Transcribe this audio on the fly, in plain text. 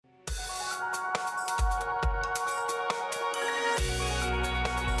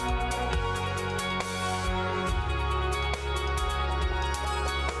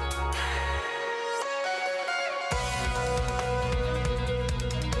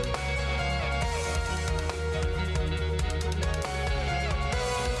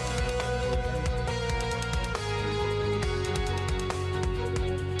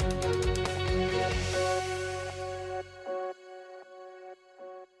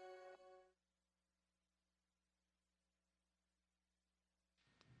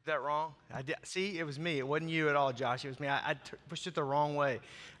Is that wrong? I did. See, it was me. It wasn't you at all, Josh. It was me. I pushed it the wrong way.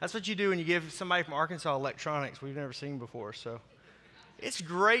 That's what you do when you give somebody from Arkansas electronics we've never seen before. So it's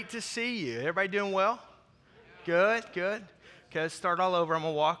great to see you. Everybody doing well? Good, good. Okay, let's start all over. I'm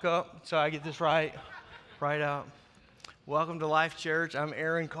going to walk up so I get this right out. Welcome to Life Church. I'm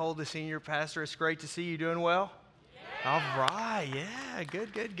Aaron Cole, the senior pastor. It's great to see you. Doing well? All right, yeah,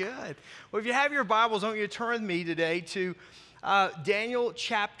 good, good, good. Well, if you have your Bibles, I want you to turn with me today to Daniel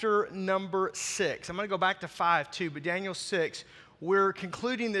chapter number 6. I'm going to go back to 5 too, but Daniel 6, we're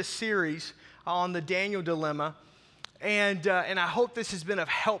concluding this series on the Daniel dilemma, and I hope this has been of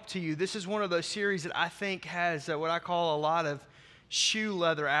help to you. This is one of those series that I think has what I call a lot of shoe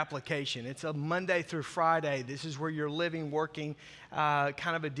leather application. It's a Monday through Friday. This is where you're living, working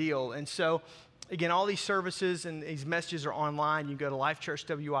kind of a deal. And so, again, all these services and these messages are online. You can go to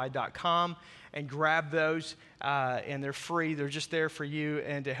lifechurchwi.com and grab those, and they're free. They're just there for you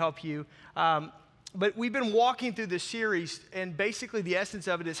and to help you. But we've been walking through this series, and basically the essence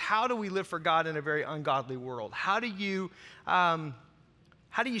of it is, how do we live for God in a very ungodly world? How do you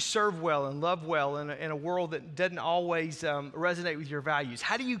serve well and love well in a world that doesn't always resonate with your values?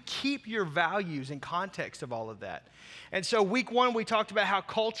 How do you keep your values in context of all of that? And so week 1, we talked about how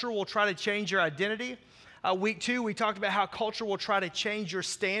culture will try to change your identity. Week 2, we talked about how culture will try to change your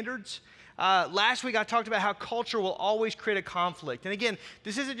standards. Last week, I talked about how culture will always create a conflict. And again,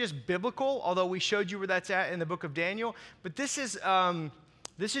 this isn't just biblical, although we showed you where that's at in the book of Daniel, but this is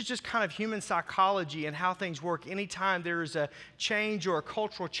just kind of human psychology and how things work. Anytime there is a change or a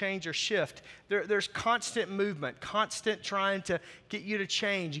cultural change or shift, there's constant movement, constant trying to get you to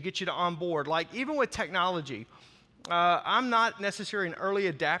change and get you to on board. Like even with technology, I'm not necessarily an early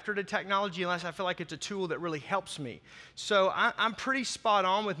adapter to technology unless I feel like it's a tool that really helps me. So I'm pretty spot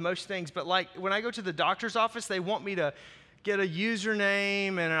on with most things, but like when I go to the doctor's office, they want me to get a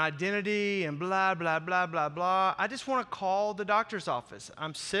username and an identity and blah, blah, blah, blah, blah. I just want to call the doctor's office.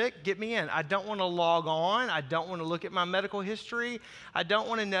 I'm sick, get me in. I don't want to log on. I don't want to look at my medical history. I don't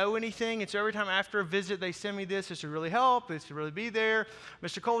want to know anything. And so every time after a visit, they send me this. This would really help. This would really be there.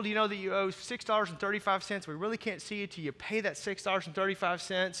 Mr. Cole, do you know that you owe $6.35? We really can't see it till you pay that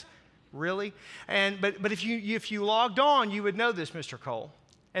 $6.35. Really? But if you logged on, you would know this, Mr. Cole.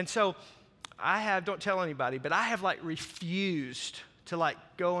 And so don't tell anybody, but I have refused to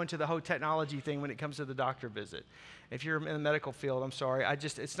go into the whole technology thing when it comes to the doctor visit. If you're in the medical field, I'm sorry.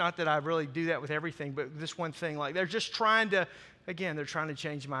 It's not that I really do that with everything, but this one thing, they're just trying to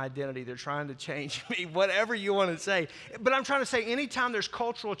change my identity. They're trying to change me, whatever you want to say. But I'm trying to say anytime there's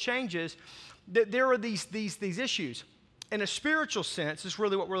cultural changes, that there are these issues. In a spiritual sense, is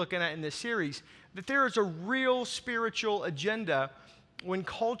really what we're looking at in this series, that there is a real spiritual agenda when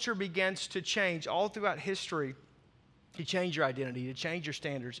culture begins to change all throughout history, to change your identity, to change your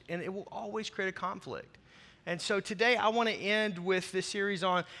standards, and it will always create a conflict. And so today I want to end with this series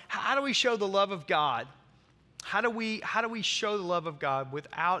on how do we show the love of God? How do we show the love of God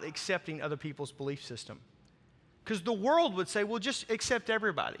without accepting other people's belief system? Because the world would say, well, just accept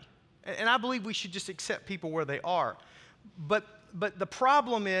everybody. And I believe we should just accept people where they are. But the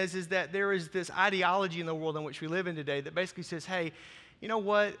problem is that there is this ideology in the world in which we live in today that basically says, hey, you know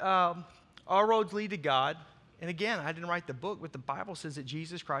what? All roads lead to God. And again, I didn't write the book, but the Bible says that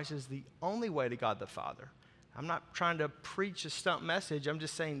Jesus Christ is the only way to God the Father. I'm not trying to preach a stump message. I'm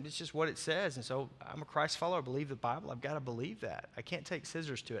just saying it's just what it says. And so I'm a Christ follower. I believe the Bible. I've got to believe that. I can't take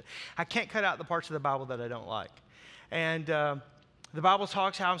scissors to it. I can't cut out the parts of the Bible that I don't like. And the Bible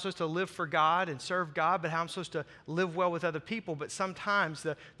talks how I'm supposed to live for God and serve God, but how I'm supposed to live well with other people. But sometimes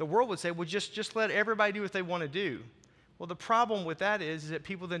the world would say, well, just let everybody do what they want to do. Well, the problem with that is that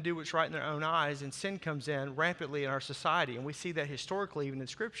people then do what's right in their own eyes, and sin comes in rampantly in our society. And we see that historically, even in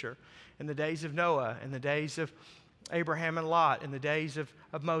Scripture, in the days of Noah, in the days of Abraham and Lot, in the days of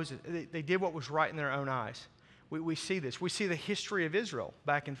Moses. They did what was right in their own eyes. We see this. We see the history of Israel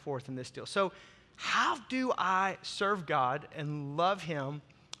back and forth in this deal. So how do I serve God and love Him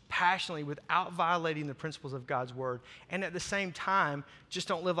passionately without violating the principles of God's word, and at the same time just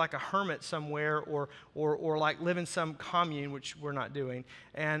don't live like a hermit somewhere or like live in some commune, which we're not doing?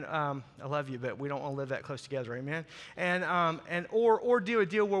 And I love you, but we don't want to live that close together, amen? Or do a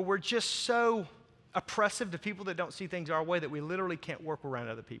deal where we're just so oppressive to people that don't see things our way that we literally can't work around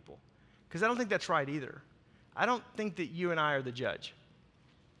other people. Because I don't think that's right either. I don't think that you and I are the judge.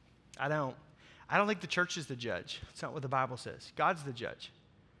 I don't think the church is the judge. It's not what the Bible says. God's the judge.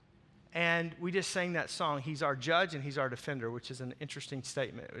 And we just sang that song, He's our judge and He's our defender, which is an interesting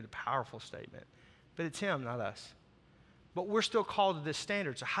statement, a powerful statement. But it's Him, not us. But we're still called to this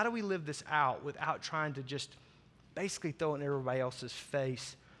standard. So how do we live this out without trying to just basically throw it in everybody else's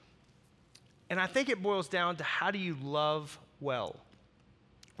face And I think it boils down to, how do you love well?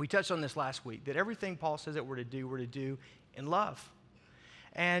 We touched on this last week, that everything Paul says that we're to do in love.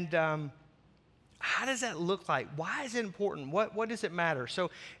 And how does that look like? Why is it important? What does it matter?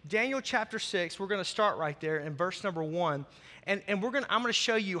 So Daniel chapter 6, we're going to start right there in verse number 1. And I'm going to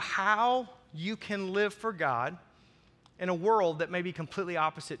show you how you can live for God in a world that may be completely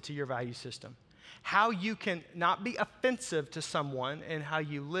opposite to your value system. How you can not be offensive to someone in how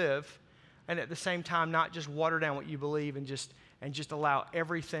you live, and at the same time not just water down what you believe and just allow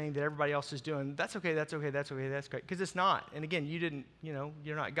everything that everybody else is doing. That's okay, that's great. Because it's not. And again,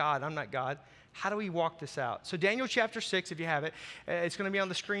 you're not God, I'm not God. How do we walk this out? So Daniel chapter 6, if you have it, it's going to be on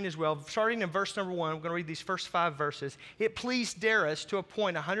the screen as well. Starting in verse number 1, I'm going to read these first 5 verses. It pleased Darius to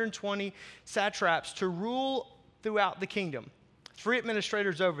appoint 120 satraps to rule throughout the kingdom, 3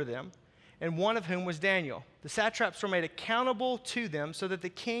 administrators over them, and one of whom was Daniel. The satraps were made accountable to them so that the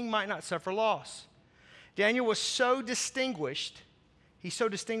king might not suffer loss. Daniel was so distinguished, he so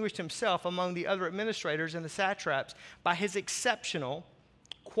distinguished himself among the other administrators and the satraps by his exceptional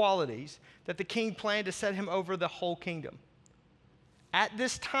qualities that the king planned to set him over the whole kingdom. At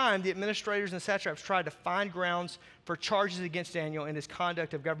this time, the administrators and satraps tried to find grounds for charges against Daniel in his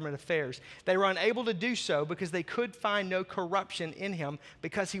conduct of government affairs. They were unable to do so because they could find no corruption in him,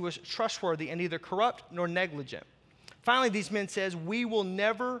 because he was trustworthy and neither corrupt nor negligent. Finally, these men says, "We will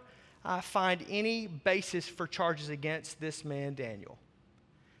never find any basis for charges against this man Daniel."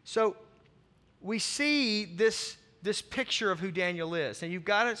 So we see this picture of who Daniel is. And you've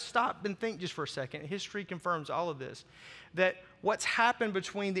got to stop and think just for a second. History confirms all of this. That what's happened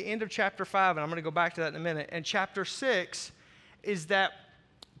between the end of chapter 5, and I'm going to go back to that in a minute, and chapter 6 is that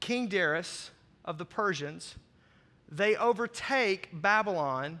King Darius of the Persians, they overtake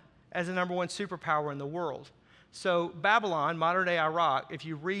Babylon as the number 1 superpower in the world. So Babylon, modern-day Iraq, if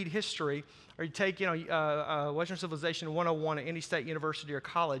you read history, or you take Western Civilization 101 at any state university or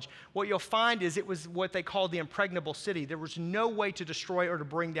college, what you'll find is it was what they called the impregnable city. There was no way to destroy or to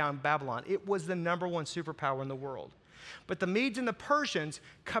bring down Babylon. It was the number 1 superpower in the world. But the Medes and the Persians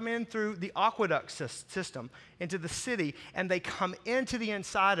come in through the aqueduct system into the city, and they come into the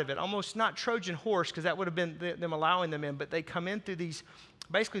inside of it, almost not Trojan horse, because that would have been them allowing them in, but they come in through these,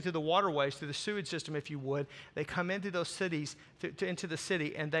 basically through the waterways, through the sewage system, if you would. They come into those cities, into the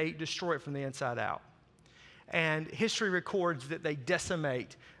city, and they destroy it from the inside out. And history records that they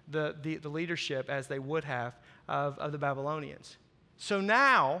decimate the leadership, as they would have, of the Babylonians. So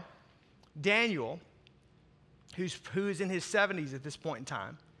now, Daniel, who is in his 70s at this point in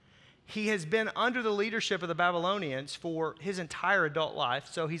time, he has been under the leadership of the Babylonians for his entire adult life.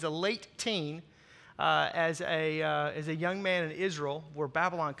 So he's a late teen as a young man in Israel, where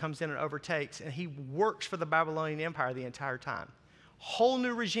Babylon comes in and overtakes, and he works for the Babylonian Empire the entire time. Whole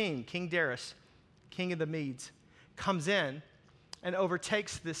new regime, King Darius, king of the Medes, comes in and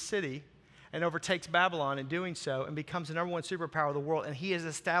overtakes this city and overtakes Babylon in doing so, and becomes the number 1 superpower of the world, and he is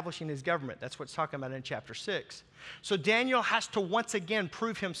establishing his government. That's what's talking about in chapter 6. So Daniel has to once again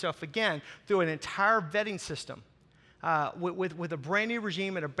prove himself again through an entire vetting system with a brand new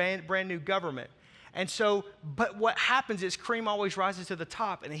regime and a brand new government. And so, but what happens is cream always rises to the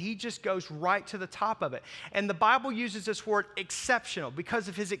top, and he just goes right to the top of it. And the Bible uses this word exceptional because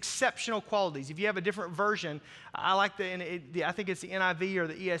of his exceptional qualities. If you have a different version, I like I think it's the NIV or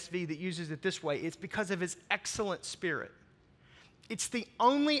the ESV that uses it this way. It's because of his excellent spirit. It's the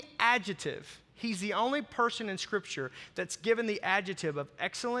only adjective. He's the only person in Scripture that's given the adjective of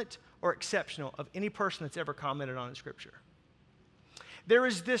excellent or exceptional of any person that's ever commented on in Scripture. There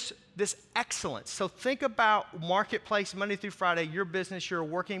is this excellence. So think about marketplace, Monday through Friday, your business, you're a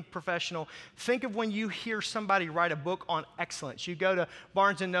working professional. Think of when you hear somebody write a book on excellence. You go to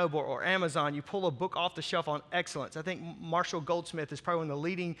Barnes & Noble or Amazon, you pull a book off the shelf on excellence. I think Marshall Goldsmith is probably one of the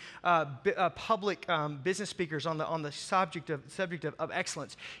leading public business speakers on the subject of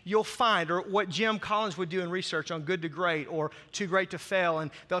excellence. You'll find, or what Jim Collins would do in research on Good to Great or Too Great to Fail, and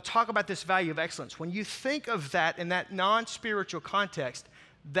they'll talk about this value of excellence. When you think of that in that non-spiritual context,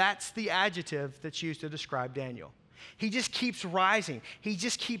 that's the adjective that's used to describe Daniel. He just keeps rising. He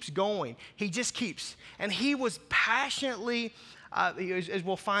just keeps going. He just keeps. And he was passionately, as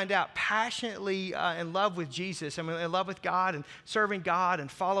we'll find out, passionately in love with Jesus. I mean, in love with God and serving God and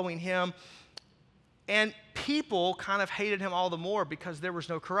following him. And people kind of hated him all the more because there was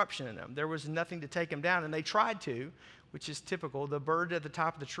no corruption in him. There was nothing to take him down. And they tried to, which is typical. The bird at the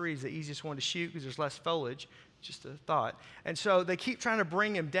top of the tree is the easiest one to shoot because there's less foliage. Just a thought. And so they keep trying to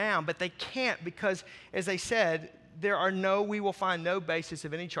bring him down, but they can't because, as they said, we will find no basis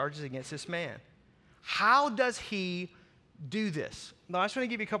of any charges against this man. How does he do this. Now, I just want to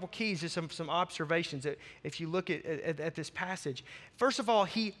give you a couple keys, just some observations that if you look at this passage. First of all,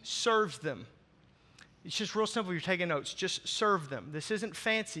 he serves them. It's just real simple. You're taking notes. Just serve them. This isn't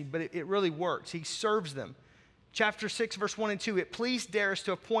fancy, but it really works. He serves them. Chapter 6, verse 1 and 2, it pleased Darius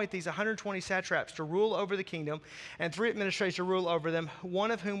to appoint these 120 satraps to rule over the kingdom and 3 administrators to rule over them,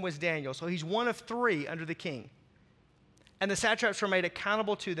 one of whom was Daniel. So he's one of 3 under the king. And the satraps were made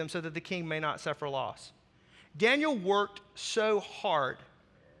accountable to them so that the king may not suffer loss. Daniel worked so hard.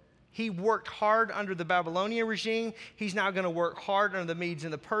 He worked hard under the Babylonian regime. He's now going to work hard under the Medes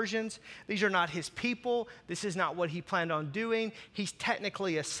and the Persians. These are not his people. This is not what he planned on doing. He's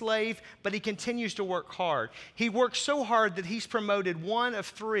technically a slave, but he continues to work hard. He worked so hard that he's promoted one of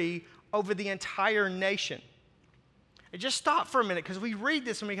 3 over the entire nation. And just stop for a minute, because we read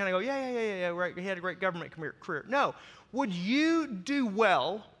this and we kind of go, yeah, right. He had a great government career. No. Would you do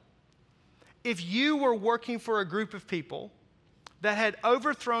well if you were working for a group of people that had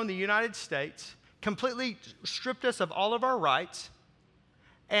overthrown the United States, completely stripped us of all of our rights,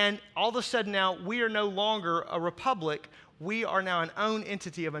 and all of a sudden now we are no longer a republic, we are now an own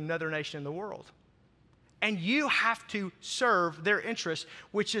entity of another nation in the world. And you have to serve their interests,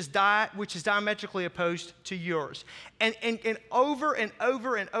 which is diametrically opposed to yours. And over and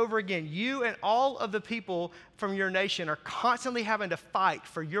over and over again, you and all of the people from your nation are constantly having to fight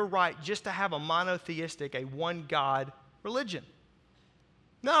for your right just to have a monotheistic, a one God religion.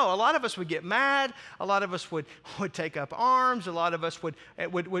 No, a lot of us would get mad. A lot of us would take up arms. A lot of us would.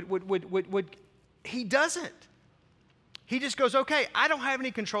 He doesn't. He just goes, okay, I don't have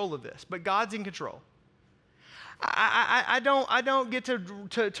any control of this, but God's in control. I don't get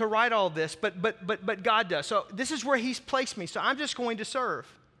to write all this, but God does. So this is where he's placed me. So I'm just going to serve.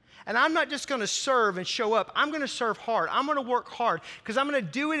 And I'm not just going to serve and show up. I'm going to serve hard. I'm going to work hard because I'm going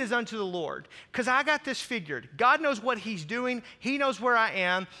to do it as unto the Lord. Because I got this figured. God knows what he's doing. He knows where I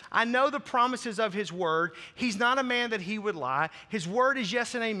am. I know the promises of his word. He's not a man that he would lie. His word is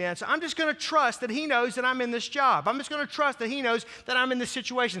yes and amen. So I'm just going to trust that he knows that I'm in this job. I'm just going to trust that he knows that I'm in this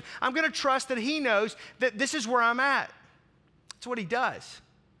situation. I'm going to trust that he knows that this is where I'm at. That's what he does.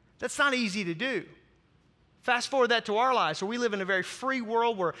 That's not easy to do. Fast forward that to our lives, where we live in a very free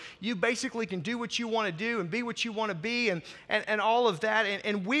world where you basically can do what you want to do and be what you want to be and all of that.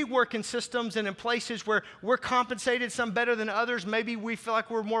 And we work in systems and in places where we're compensated, some better than others. Maybe we feel like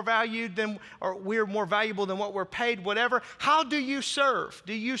we're more valued than, or we're more valuable than what we're paid, whatever. How do you serve?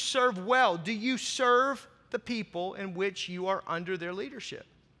 Do you serve well? Do you serve the people in which you are under their leadership?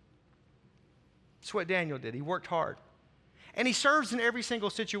 That's what Daniel did. He worked hard. And he serves in every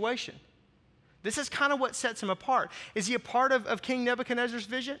single situation. This is kind of what sets him apart. Is he a part of King Nebuchadnezzar's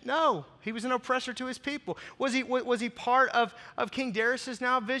vision? No. He was an oppressor to his people. Was he part of King Darius's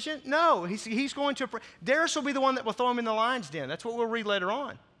now vision? No. He's going to... Darius will be the one that will throw him in the lion's den. That's what we'll read later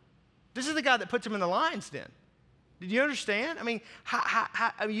on. This is the guy that puts him in the lion's den. Did you understand? I mean,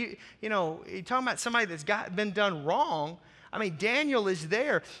 you're talking about somebody that's been done wrong. I mean, Daniel is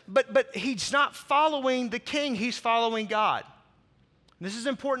there. But he's not following the king. He's following God. This is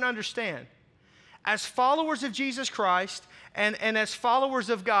important to understand. As followers of Jesus Christ and as followers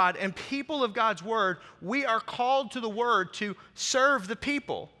of God and people of God's word, we are called to the word to serve the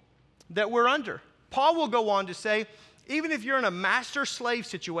people that we're under. Paul will go on to say, even if you're in a master-slave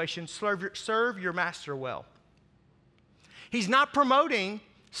situation, serve your master well. He's not promoting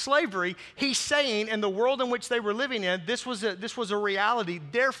slavery. He's saying in the world in which they were living in, this was a reality.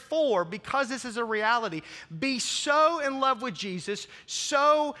 Therefore, because this is a reality, be so in love with Jesus,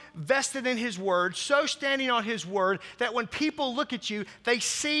 so vested in his word, so standing on his word, that when people look at you, they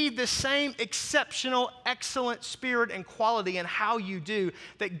see the same exceptional, excellent spirit and quality in how you do,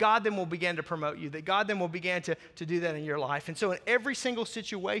 that God then will begin to promote you, that God then will begin to do that in your life. And so in every single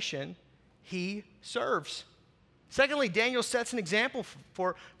situation, he serves. Secondly, Daniel sets an example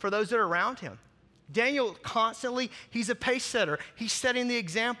for those that are around him. Daniel constantly, he's a pace setter. He's setting the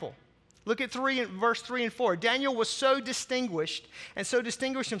example. Look at verse 3 and 4. Daniel was so distinguished and so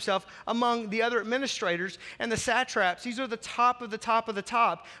distinguished himself among the other administrators and the satraps. These are the top of the top of the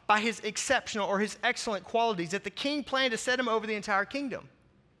top by his exceptional or his excellent qualities that the king planned to set him over the entire kingdom.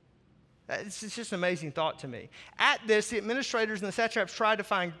 It's just an amazing thought to me. At this, the administrators and the satraps tried to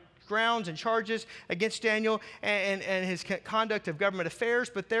find grounds and charges against Daniel and his conduct of government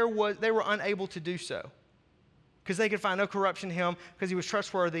affairs, but they were unable to do so because they could find no corruption in him because he was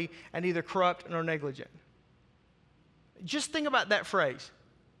trustworthy and neither corrupt nor negligent. Just think about that phrase.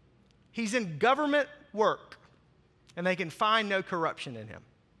 He's in government work and they can find no corruption in him.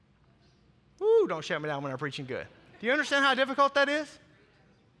 Woo, don't shut me down when I'm preaching good. Do you understand how difficult that is?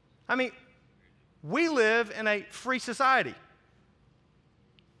 I mean, We live in a free society.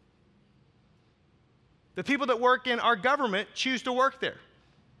 The people that work in our government choose to work there.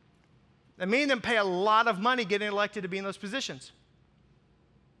 And many of them pay a lot of money getting elected to be in those positions.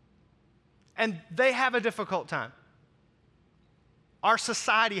 And they have a difficult time. Our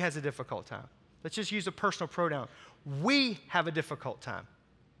society has a difficult time. Let's just use a personal pronoun. We have a difficult time.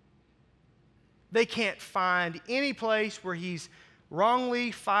 They can't find any place where he's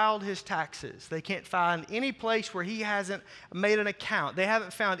wrongly filed his taxes. They can't find any place where he hasn't made an account. They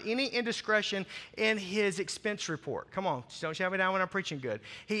haven't found any indiscretion in his expense report. Come on, don't shout me down when I'm preaching good.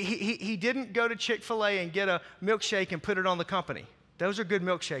 He didn't go to Chick-fil-A and get a milkshake and put it on the company. Those are good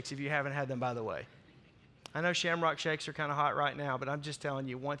milkshakes if you haven't had them, by the way. I know Shamrock Shakes are kind of hot right now, but I'm just telling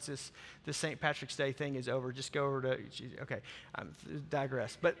you, once this St. Patrick's Day thing is over, just go over to, okay, I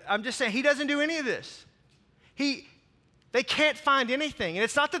digress. But I'm just saying, he doesn't do any of this. They can't find anything. And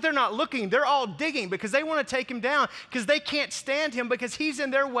it's not that they're not looking. They're all digging because they want to take him down because they can't stand him because he's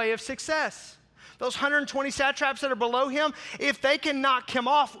in their way of success. Those 120 satraps that are below him, if they can knock him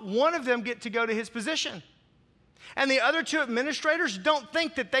off, one of them get to go to his position. And the other two administrators don't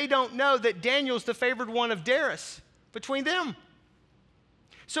think that they don't know that Daniel's the favored one of Darius between them.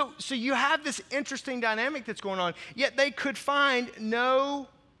 So you have this interesting dynamic that's going on, yet they could find there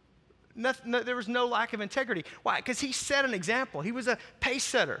was no lack of integrity. Why? Because he set an example. He was a pace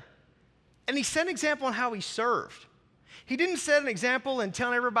setter. And he set an example on how he served. He didn't set an example in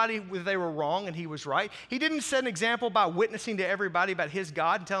telling everybody that they were wrong and he was right. He didn't set an example by witnessing to everybody about his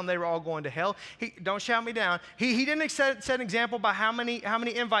God and telling them they were all going to hell. Don't shout me down. He didn't set an example by how many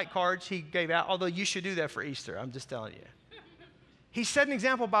invite cards he gave out, although you should do that for Easter. I'm just telling you. He set an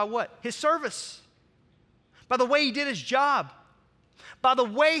example by what? His service. By the way he did his job. By the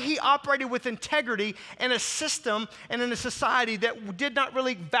way he operated with integrity in a system and in a society that did not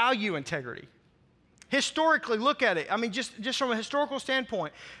really value integrity. Historically, look at it. I mean, just from a historical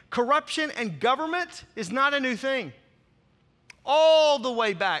standpoint, corruption and government is not a new thing. All the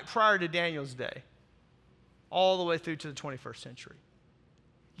way back prior to Daniel's day, all the way through to the 21st century.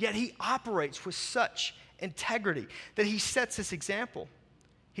 Yet he operates with such integrity that he sets this example.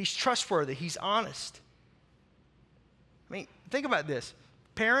 He's trustworthy. He's honest. I mean, think about this.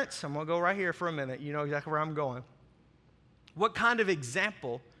 Parents, I'm going to go right here for a minute. You know exactly where I'm going. What kind of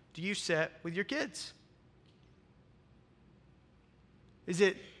example do you set with your kids? Is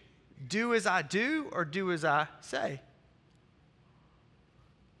it do as I do or do as I say?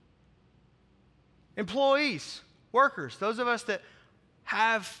 Employees, workers, those of us that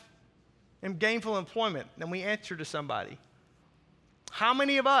have gainful employment and we answer to somebody. How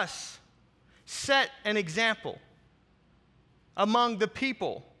many of us set an example among the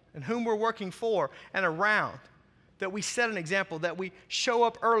people and whom we're working for and around, that we set an example, that we show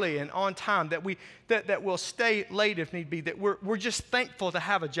up early and on time, that we'll stay late if need be, that we're just thankful to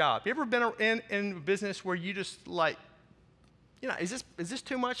have a job? You ever been in a business where you just like, you know, is this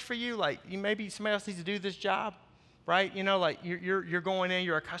too much for you? Like, maybe somebody else needs to do this job, right? You know, like you're going in,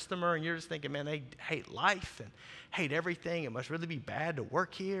 you're a customer, and you're just thinking, man, they hate life and hate everything. It must really be bad to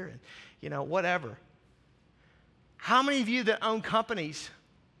work here, and you know, whatever. How many of you that own companies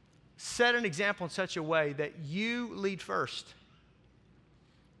set an example in such a way that you lead first?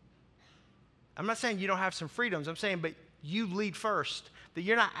 I'm not saying you don't have some freedoms. I'm saying, but you lead first. That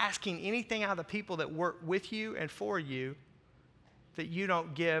you're not asking anything out of the people that work with you and for you that you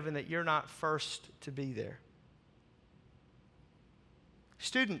don't give, and that you're not first to be there.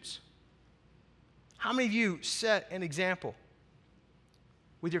 Students, how many of you set an example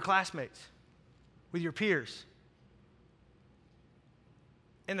with your classmates, with your peers,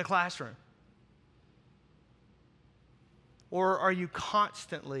 in the classroom? Or are you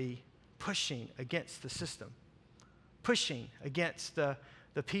constantly pushing against the system, pushing against the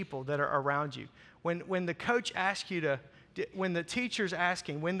people that are around you? When the coach asks you to, when the teacher's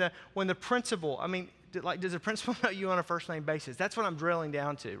asking, when the principal, I mean, does the principal know you on a first name basis? That's what I'm drilling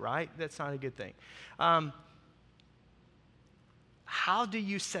down to, right? That's not a good thing. How do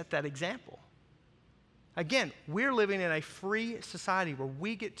you set that example? Again, we're living in a free society where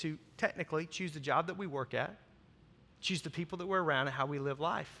we get to technically choose the job that we work at, choose the people that we're around, and how we live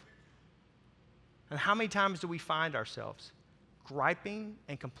life. And how many times do we find ourselves griping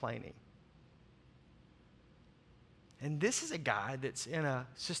and complaining? And this is a guy that's in a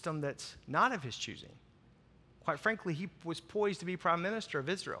system that's not of his choosing. Quite frankly, he was poised to be prime minister of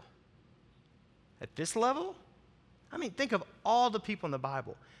Israel. At this level, I mean, think of all the people in the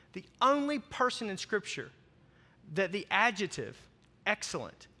Bible. The only person in Scripture that the adjective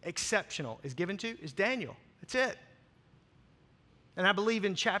excellent, exceptional is given to is Daniel. That's it. And I believe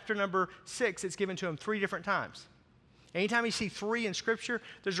in chapter number 6, it's given to him 3 different times. Anytime you see 3 in Scripture,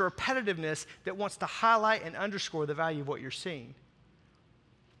 there's a repetitiveness that wants to highlight and underscore the value of what you're seeing.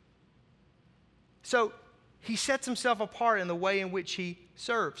 So he sets himself apart in the way in which he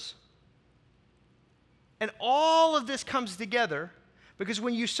serves. And all of this comes together because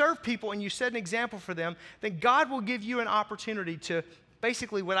when you serve people and you set an example for them, then God will give you an opportunity to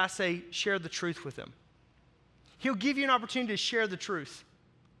basically, what I say, share the truth with them. He'll give you an opportunity to share the truth.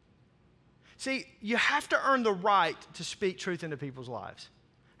 See, you have to earn the right to speak truth into people's lives.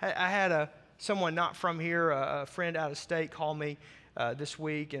 I had someone not from here, a friend out of state, call me this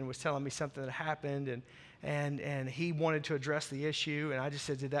week and was telling me something that happened, and he wanted to address the issue. And I just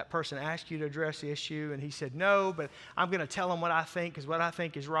said, did that person ask you to address the issue? And he said, no, but I'm going to tell him what I think because what I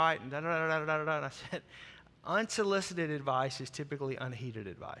think is right. And da-da-da-da-da-da. And I said, unsolicited advice is typically unheeded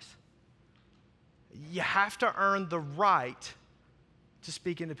advice. You have to earn the right to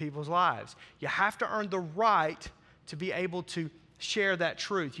speak into people's lives. You have to earn the right to be able to share that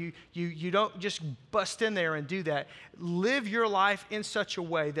truth. You don't just bust in there and do that. Live your life in such a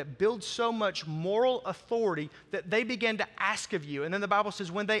way that builds so much moral authority that they begin to ask of you. And then the Bible says,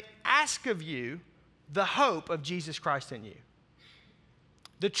 when they ask of you, the hope of Jesus Christ in you,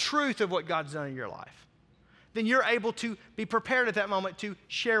 the truth of what God's done in your life, then you're able to be prepared at that moment to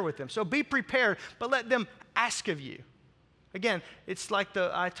share with them. So be prepared, but let them ask of you. Again, it's like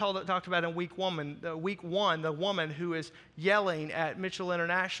talked about in week one, the woman who is yelling at Mitchell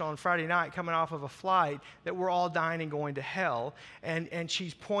International on Friday night coming off of a flight that we're all dying and going to hell. And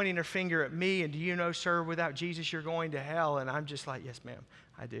she's pointing her finger at me, and do you know, sir, without Jesus, you're going to hell. And I'm just like, yes, ma'am,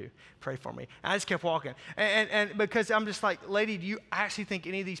 I do. Pray for me. And I just kept walking. And because I'm just like, lady, do you actually think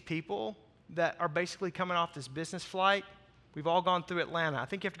any of these people that are basically coming off this business flight, we've all gone through Atlanta. I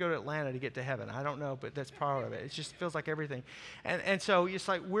think you have to go to Atlanta to get to heaven. I don't know, but that's part of it. It just feels like everything. And so it's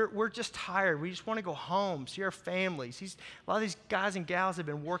like we're just tired. We just want to go home, see our families. A lot of these guys and gals have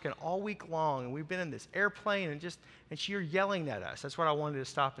been working all week long, and we've been in this airplane and you're yelling at us. That's what I wanted to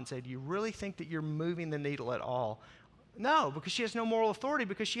stop and say. Do you really think that you're moving the needle at all? No, because she has no moral authority,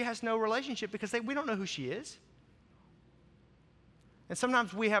 because she has no relationship, because we don't know who she is. And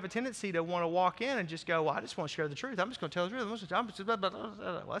sometimes we have a tendency to want to walk in and just go, well, I just want to share the truth. I'm just going to tell the truth.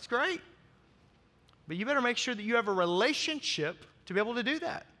 Well, that's great. But you better make sure that you have a relationship to be able to do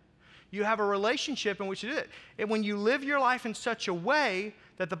that. You have a relationship in which to do it. And when you live your life in such a way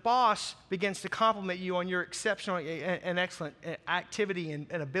that the boss begins to compliment you on your exceptional and excellent activity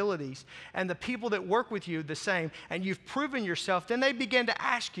and abilities, and the people that work with you the same, and you've proven yourself, then they begin to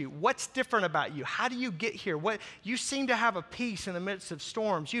ask you, what's different about you? How do you get here? You seem to have a peace in the midst of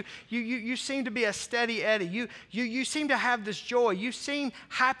storms. You seem to be a steady Eddie. You seem to have this joy. You seem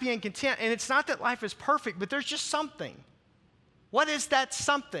happy and content. And it's not that life is perfect, but there's just something. What is that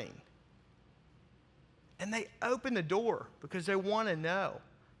something? And they open the door because they want to know.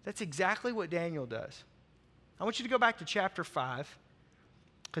 That's exactly what Daniel does. I want you to go back to chapter 5,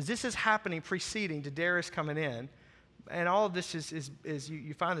 because this is happening preceding to Darius coming in. And all of this is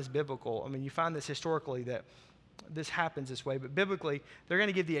you find this biblical. I mean, you find this historically that this happens this way. But biblically, they're going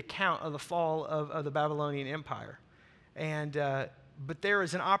to give the account of the fall of the Babylonian Empire. But there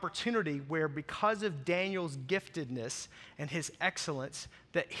is an opportunity where, because of Daniel's giftedness and his excellence,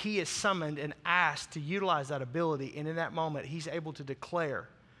 that he is summoned and asked to utilize that ability. And in that moment, he's able to declare,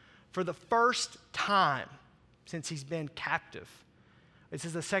 for the first time since he's been captive, this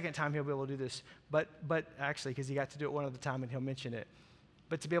is the second time he'll be able to do this, but actually, because he got to do it one other time and he'll mention it,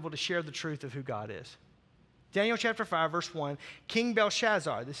 but to be able to share the truth of who God is. Daniel chapter 5, verse 1, King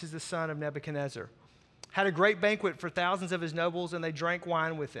Belshazzar, this is the son of Nebuchadnezzar, had a great banquet for thousands of his nobles, and they drank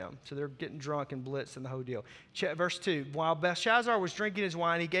wine with them. So they're getting drunk and blitzed and the whole deal. Verse 2, while Belshazzar was drinking his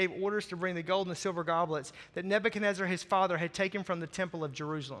wine, he gave orders to bring the gold and the silver goblets that Nebuchadnezzar, his father, had taken from the temple of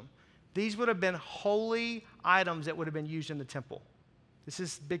Jerusalem. These would have been holy items that would have been used in the temple. This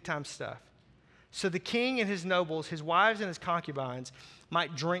is big-time stuff. So the king and his nobles, his wives and his concubines,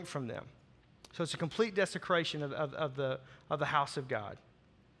 might drink from them. So it's a complete desecration of the house of God.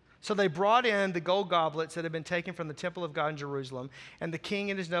 So they brought in the gold goblets that had been taken from the temple of God in Jerusalem, and the king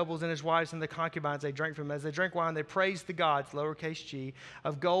and his nobles and his wives and the concubines, they drank from them. As they drank wine, they praised the gods, lowercase g,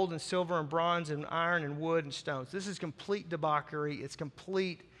 of gold and silver and bronze and iron and wood and stones. This is complete debauchery. It's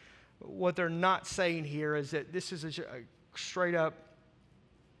complete. What they're not saying here is that this is a straight up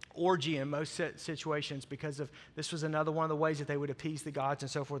orgy in most situations, because of this was another one of the ways that they would appease the gods and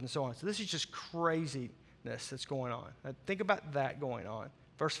so forth and so on. So this is just craziness that's going on. Now, think about that going on.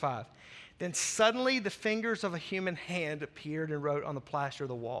 Verse 5, then suddenly the fingers of a human hand appeared and wrote on the plaster of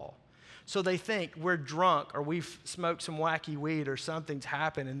the wall. So they think we're drunk or we've smoked some wacky weed or something's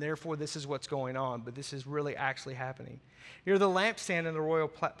happened, and therefore this is what's going on, but this is really actually happening. Near the lampstand in the royal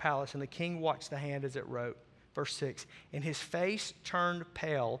palace, and the king watched the hand as it wrote. Verse 6, and his face turned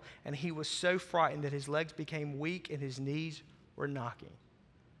pale, and he was so frightened that his legs became weak and his knees were knocking.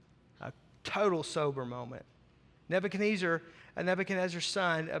 A total sober moment. Nebuchadnezzar's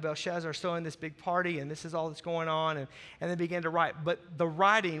son, Belshazzar, is throwing this big party, and this is all that's going on, and they began to write. But the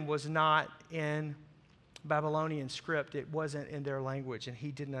writing was not in Babylonian script. It wasn't in their language, and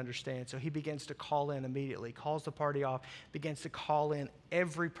he didn't understand. So he begins to call in immediately, calls the party off, begins to call in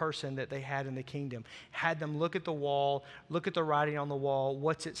every person that they had in the kingdom, had them look at the wall, look at the writing on the wall.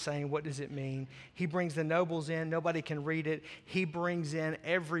 What's it saying? What does it mean? He brings the nobles in. Nobody can read it. He brings in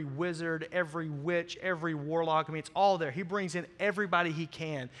every wizard, every witch, every warlock. I mean, it's all there. He brings in everybody he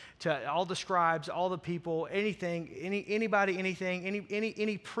can, to all the scribes, all the people, anything, anybody, anything,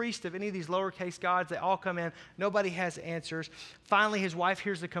 any priest of any of these lowercase gods. They all come in. Nobody has answers. Finally, his wife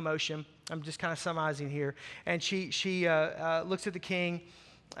hears the commotion. I'm just kind of summarizing here. And she looks at the king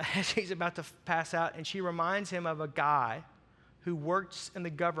as he's about to pass out, and she reminds him of a guy who works in the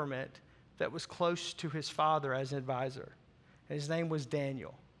government that was close to his father as an advisor. And his name was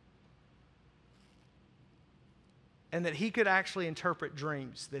Daniel. And that he could actually interpret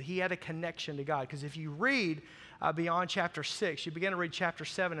dreams, that he had a connection to God. Because if you read beyond chapter 6, you begin to read chapter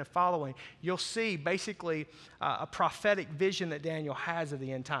 7 and following, you'll see basically a prophetic vision that Daniel has of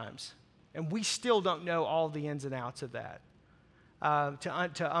the end times. And we still don't know all the ins and outs of that.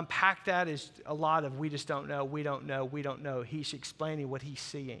 To unpack that is a lot of we just don't know, we don't know, we don't know. He's explaining what he's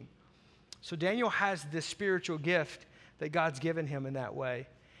seeing. So Daniel has this spiritual gift that God's given him in that way.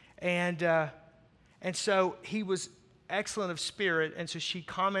 And so he was excellent of spirit, and so she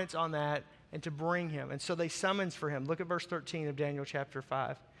comments on that and to bring him. And so they summons for him. Look at verse 13 of Daniel chapter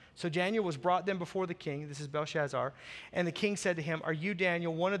 5. So Daniel was brought then before the king. This is Belshazzar. And the king said to him, are you,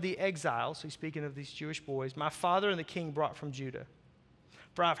 Daniel, one of the exiles? So he's speaking of these Jewish boys. My father and the king brought from Judah.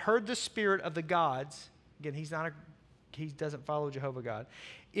 For I've heard the spirit of the gods. Again, he doesn't follow Jehovah God.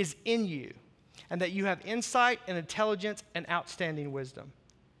 Is in you. And that you have insight and intelligence and outstanding wisdom.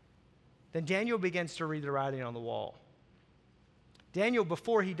 Then Daniel begins to read the writing on the wall. Daniel,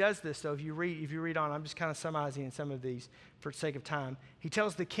 before he does this, though, if you read on, I'm just kind of summarizing some of these for the sake of time. He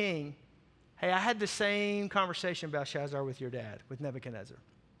tells the king, hey, I had the same conversation, Belshazzar, with your dad, with Nebuchadnezzar.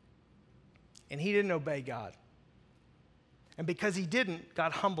 And he didn't obey God. And because he didn't,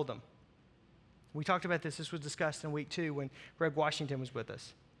 God humbled him. We talked about this. This was discussed in week 2 when Greg Washington was with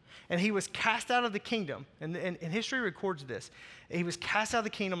us. And he was cast out of the kingdom. And history records this. He was cast out of the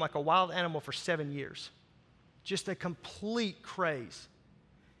kingdom like a wild animal for 7 years. Just a complete craze.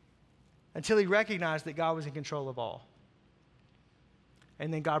 Until he recognized that God was in control of all.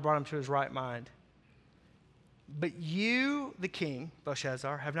 And then God brought him to his right mind. But you, the king,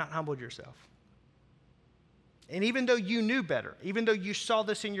 Belshazzar, have not humbled yourself. And even though you knew better, even though you saw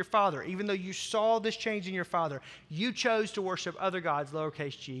this in your father, even though you saw this change in your father, you chose to worship other gods,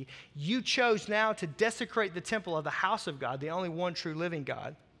 lowercase g. You chose now to desecrate the temple of the house of God, the only one true living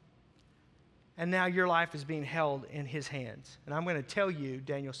God. And now your life is being held in his hands. And I'm going to tell you,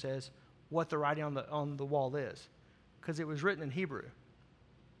 Daniel says, what the writing on the wall is. Because it was written in Hebrew.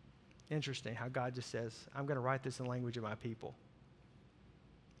 Interesting how God just says, I'm going to write this in the language of my people.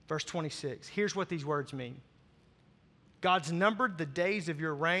 Verse 26, here's what these words mean. God's numbered the days of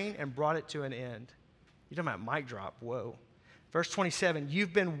your reign and brought it to an end. You're talking about mic drop, whoa. Verse 27,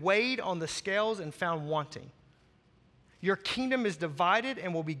 you've been weighed on the scales and found wanting. Your kingdom is divided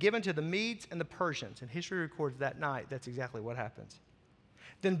and will be given to the Medes and the Persians. And history records that night, that's exactly what happens.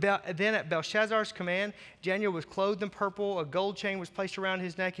 Then at Belshazzar's command, Daniel was clothed in purple, a gold chain was placed around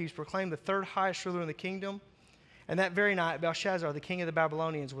his neck. He was proclaimed the third highest ruler in the kingdom. And that very night, Belshazzar, the king of the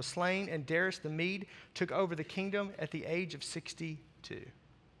Babylonians, was slain, and Darius the Mede took over the kingdom at the age of 62.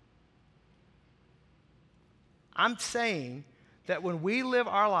 I'm saying that when we live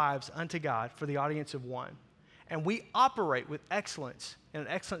our lives unto God for the audience of one, and we operate with excellence and an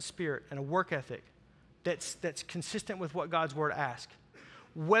excellent spirit and a work ethic that's consistent with what God's word asks,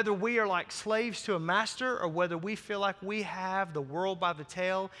 whether we are like slaves to a master or whether we feel like we have the world by the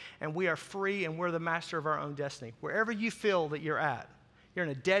tail and we are free and we're the master of our own destiny, wherever you feel that you're at, you're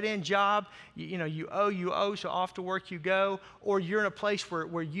in a dead-end job, you owe, so off to work you go, or you're in a place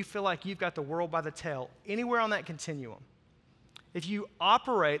where you feel like you've got the world by the tail, anywhere on that continuum. If you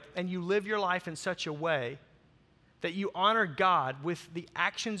operate and you live your life in such a way that you honor God with the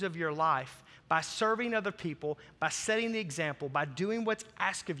actions of your life, by serving other people, by setting the example, by doing what's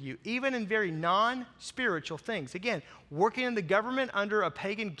asked of you, even in very non-spiritual things. Again, working in the government under a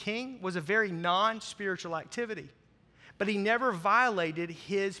pagan king was a very non-spiritual activity. But he never violated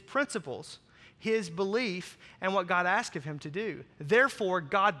his principles, his belief, and what God asked of him to do. Therefore,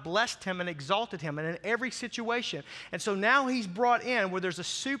 God blessed him and exalted him in every situation. And so now he's brought in where there's a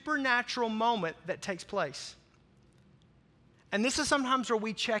supernatural moment that takes place. And this is sometimes where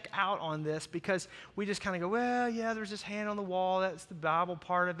we check out on this because we just kind of go, well, yeah, there's this hand on the wall. That's the Bible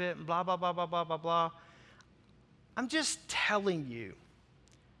part of it, and blah, blah, blah, blah, blah, blah, blah. I'm just telling you,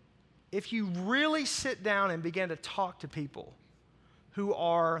 if you really sit down and begin to talk to people who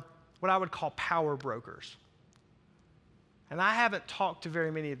are what I would call power brokers, and I haven't talked to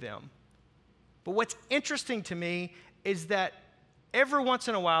very many of them, but what's interesting to me is that every once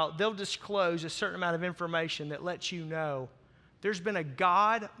in a while, they'll disclose a certain amount of information that lets you know there's been a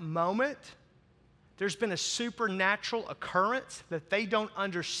God moment, there's been a supernatural occurrence that they don't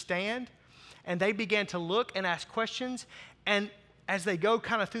understand, and they began to look and ask questions, and as they go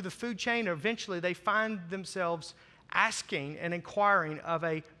kind of through the food chain, eventually they find themselves asking and inquiring of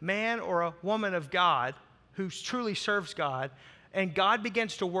a man or a woman of God who truly serves God, and God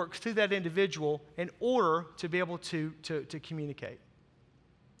begins to work through that individual in order to be able to communicate.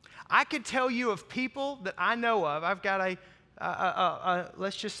 I could tell you of people that I know of. I've got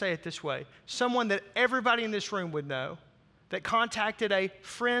let's just say it this way, someone that everybody in this room would know that contacted a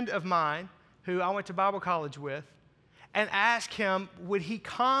friend of mine who I went to Bible college with and asked him, would he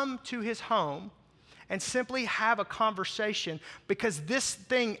come to his home and simply have a conversation because this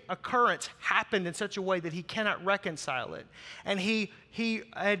occurrence happened in such a way that he cannot reconcile it. And he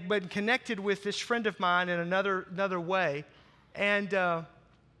had been connected with this friend of mine in another way. And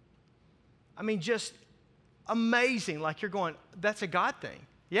just amazing. Like you're going, that's a God thing.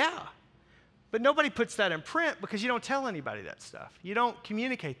 Yeah. But nobody puts that in print because you don't tell anybody that stuff. You don't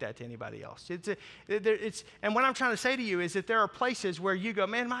communicate that to anybody else. And what I'm trying to say to you is that there are places where you go,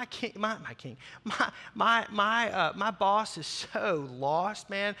 man, my boss is so lost,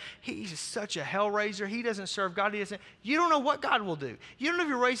 man. He's such a hellraiser. He doesn't serve God. You don't know what God will do. You don't know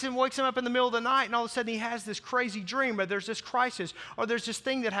if he wakes him up in the middle of the night and all of a sudden he has this crazy dream, or there's this crisis, or there's this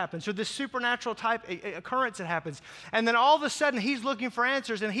thing that happens, or this supernatural type occurrence that happens. And then all of a sudden he's looking for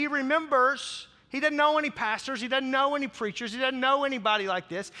answers, and he remembers. He doesn't know any pastors. He doesn't know any preachers. He doesn't know anybody like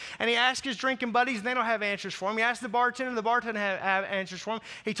this. And he asks his drinking buddies, and they don't have answers for him. He asks the bartender, and the bartender have answers for him.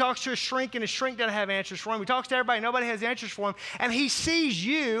 He talks to his shrink, and his shrink doesn't have answers for him. He talks to everybody, nobody has answers for him. And he sees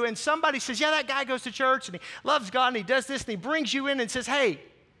you, and somebody says, yeah, that guy goes to church, and he loves God, and he does this, and he brings you in and says, hey,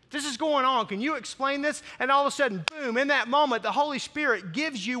 this is going on. Can you explain this? And all of a sudden, boom, in that moment, the Holy Spirit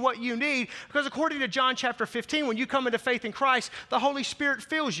gives you what you need, because according to John chapter 15, when you come into faith in Christ, the Holy Spirit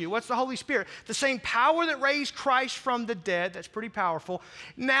fills you. What's the Holy Spirit? The same power that raised Christ from the dead, that's pretty powerful,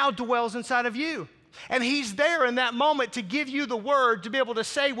 now dwells inside of you. And he's there in that moment to give you the word to be able to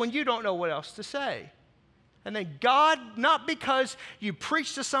say when you don't know what else to say. And then God, not because you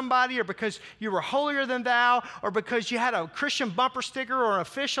preached to somebody or because you were holier than thou or because you had a Christian bumper sticker or a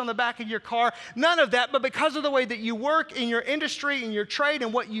fish on the back of your car, none of that, but because of the way that you work in your industry, in your trade,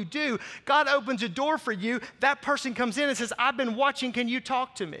 and what you do, God opens a door for you. That person comes in and says, I've been watching, can you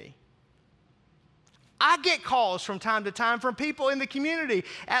talk to me? I get calls from time to time from people in the community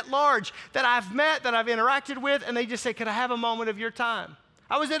at large that I've met, that I've interacted with, and they just say, could I have a moment of your time?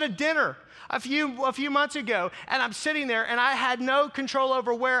 I was at a dinner a few months ago, and I'm sitting there, and I had no control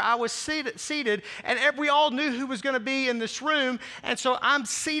over where I was seated, and we all knew who was going to be in this room, and so I'm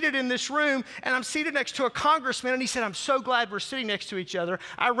seated in this room, and I'm seated next to a congressman, and he said, I'm so glad we're sitting next to each other.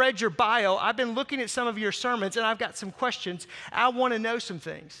 I read your bio. I've been looking at some of your sermons, and I've got some questions. I want to know some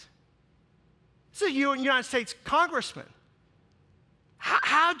things. This is a United States congressman.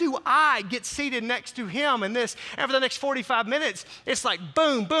 How do I get seated next to him in this? And for the next 45 minutes, it's like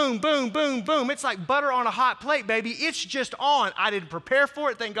boom, boom, boom, boom, boom. It's like butter on a hot plate, baby. It's just on. I didn't prepare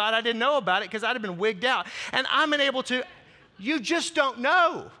for it. Thank God I didn't know about it because I'd have been wigged out. And I'm unable to, you just don't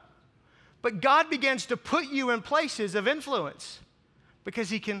know. But God begins to put you in places of influence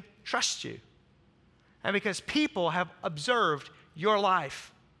because he can trust you. And because people have observed your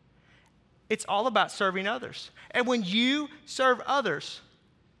life. It's all about serving others. And when you serve others,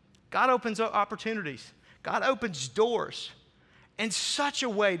 God opens up opportunities. God opens doors in such a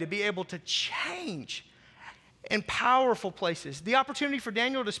way to be able to change in powerful places. The opportunity for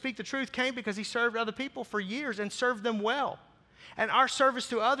Daniel to speak the truth came because he served other people for years and served them well. And our service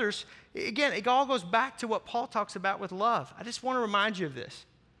to others, again, it all goes back to what Paul talks about with love. I just want to remind you of this.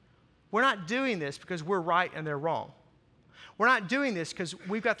 We're not doing this because we're right and they're wrong. We're not doing this because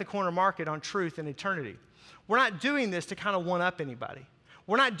we've got the corner market on truth and eternity. We're not doing this to kind of one-up anybody.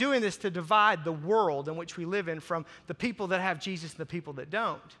 We're not doing this to divide the world in which we live in from the people that have Jesus and the people that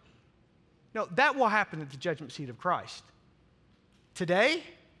don't. No, that will happen at the judgment seat of Christ. Today,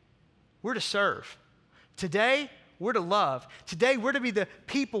 we're to serve. Today, we're to love. Today, we're to be the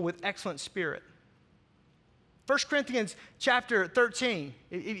people with excellent spirit. 1 Corinthians chapter 13,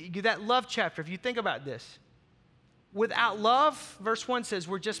 that love chapter, if you think about this, without love, verse 1 says,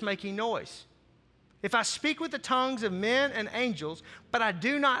 we're just making noise. If I speak with the tongues of men and angels, but I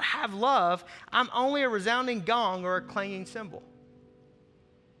do not have love, I'm only a resounding gong or a clanging cymbal.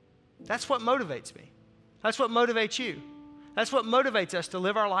 That's what motivates me. That's what motivates you. That's what motivates us to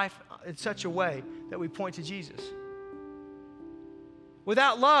live our life in such a way that we point to Jesus.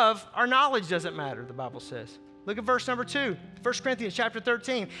 Without love, our knowledge doesn't matter, the Bible says. Look at verse number 2, 1 Corinthians chapter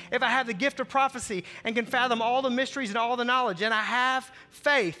 13. If I have the gift of prophecy and can fathom all the mysteries and all the knowledge, and I have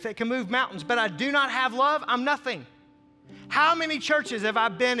faith that can move mountains, but I do not have love, I'm nothing. How many churches have I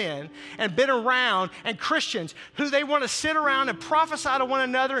been in and been around and Christians who they want to sit around and prophesy to one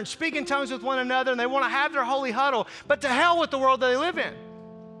another and speak in tongues with one another, and they want to have their holy huddle, but to hell with the world that they live in.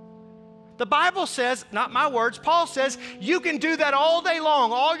 The Bible says, not my words, Paul says, you can do that all day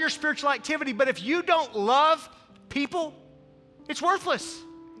long, all your spiritual activity, but if you don't love people, it's worthless.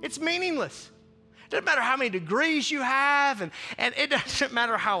 It's meaningless. It doesn't matter how many degrees you have, and it doesn't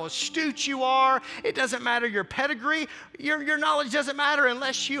matter how astute you are. It doesn't matter your pedigree. Your knowledge doesn't matter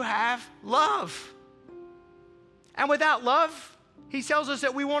unless you have love. And without love, he tells us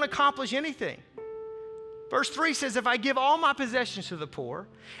that we won't accomplish anything. Verse 3 says, if I give all my possessions to the poor,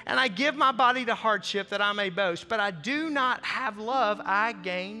 and I give my body to hardship that I may boast, but I do not have love, I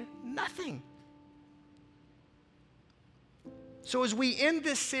gain nothing. So as we end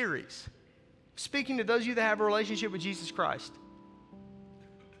this series, speaking to those of you that have a relationship with Jesus Christ,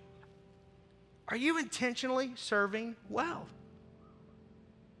 are you intentionally serving well?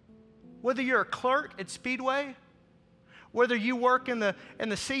 Whether you're a clerk at Speedway, whether you work in the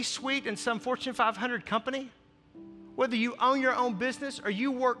C-suite in some Fortune 500 company, whether you own your own business or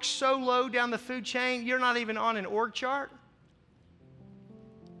you work so low down the food chain you're not even on an org chart,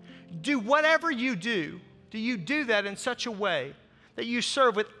 do whatever you do you do that in such a way that you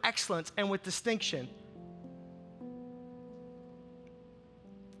serve with excellence and with distinction?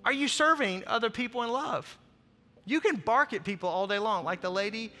 Are you serving other people in love? You can bark at people all day long, like the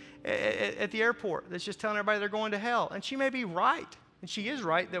lady at the airport that's just telling everybody they're going to hell. And she may be right, and she is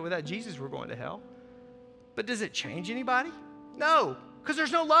right that without Jesus we're going to hell. But does it change anybody? No, because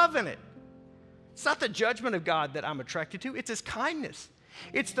there's no love in it. It's not the judgment of God that I'm attracted to. It's his kindness.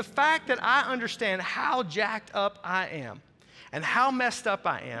 It's the fact that I understand how jacked up I am and how messed up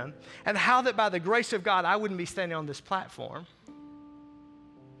I am and how that by the grace of God I wouldn't be standing on this platform,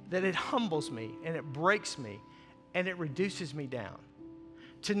 that it humbles me and it breaks me and it reduces me down.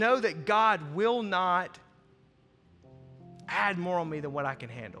 To know that God will not add more on me than what I can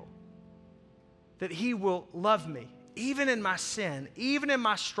handle. That he will love me, even in my sin, even in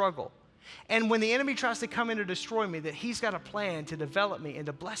my struggle. And when the enemy tries to come in to destroy me, that he's got a plan to develop me and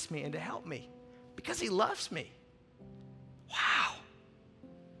to bless me and to help me because he loves me. Wow.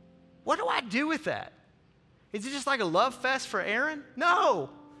 What do I do with that? Is it just like a love fest for Aaron? No.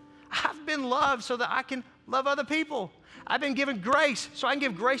 I've been loved so that I can love other people. I've been given grace so I can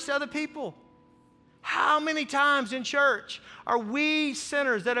give grace to other people. How many times in church are we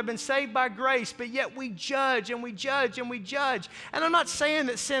sinners that have been saved by grace, but yet we judge and we judge and we judge? And I'm not saying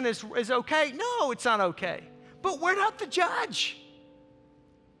that sin is okay. No, it's not okay. But we're not the judge.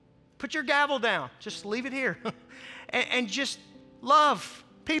 Put your gavel down. Just leave it here. and just love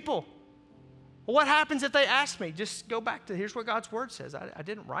people. Well, what happens if they ask me? Just go back to, here's what God's word says. I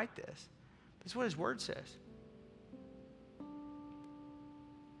didn't write this. This is what his word says.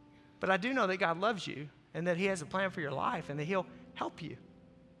 But I do know that God loves you and that he has a plan for your life and that he'll help you.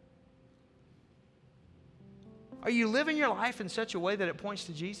 Are you living your life in such a way that it points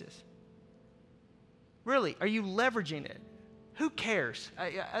to Jesus? Really, are you leveraging it? Who cares?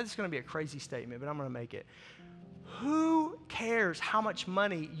 It's going to be a crazy statement, but I'm going to make it. Who cares how much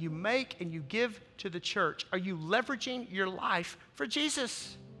money you make and you give to the church? Are you leveraging your life for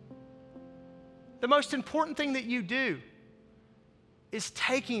Jesus? The most important thing that you do is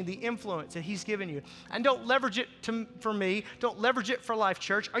taking the influence that he's given you. And don't leverage it for me. Don't leverage it for Life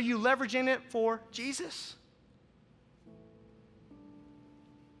Church. Are you leveraging it for Jesus?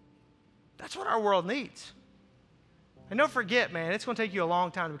 That's what our world needs. And don't forget, man, it's going to take you a long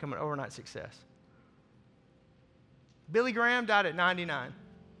time to become an overnight success. Billy Graham died at 99.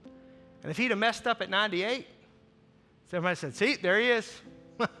 And if he'd have messed up at 98, Somebody said, see, there he is.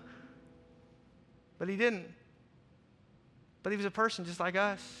 But he didn't. But he was a person just like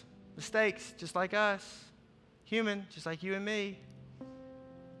us. Mistakes just like us. Human just like you and me.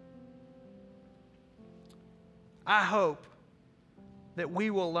 I hope that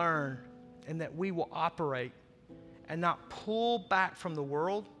we will learn and that we will operate and not pull back from the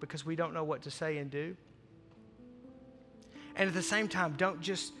world because we don't know what to say and do. And at the same time, don't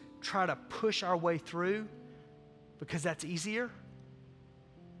just try to push our way through because that's easier.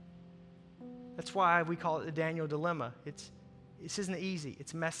 That's why we call it the Daniel dilemma. This isn't easy.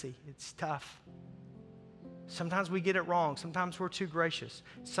 It's messy. It's tough. Sometimes we get it wrong. Sometimes we're too gracious.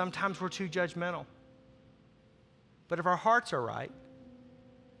 Sometimes we're too judgmental. But if our hearts are right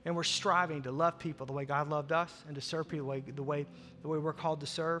and we're striving to love people the way God loved us and to serve people the way we're called to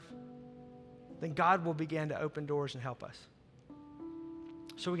serve, then God will begin to open doors and help us.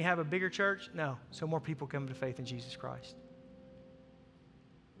 So we can have a bigger church? No. So more people come to faith in Jesus Christ.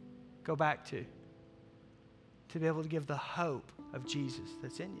 Go back to be able to give the hope of Jesus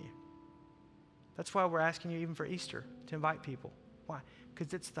that's in you. That's why we're asking you even for Easter to invite people. Why?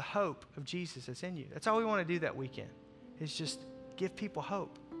 Because it's the hope of Jesus that's in you. That's all we want to do that weekend, is just give people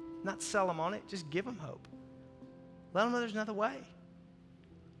hope. Not sell them on it, just give them hope. Let them know there's another way.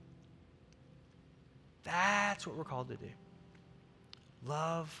 That's what we're called to do.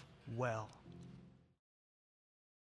 Love well.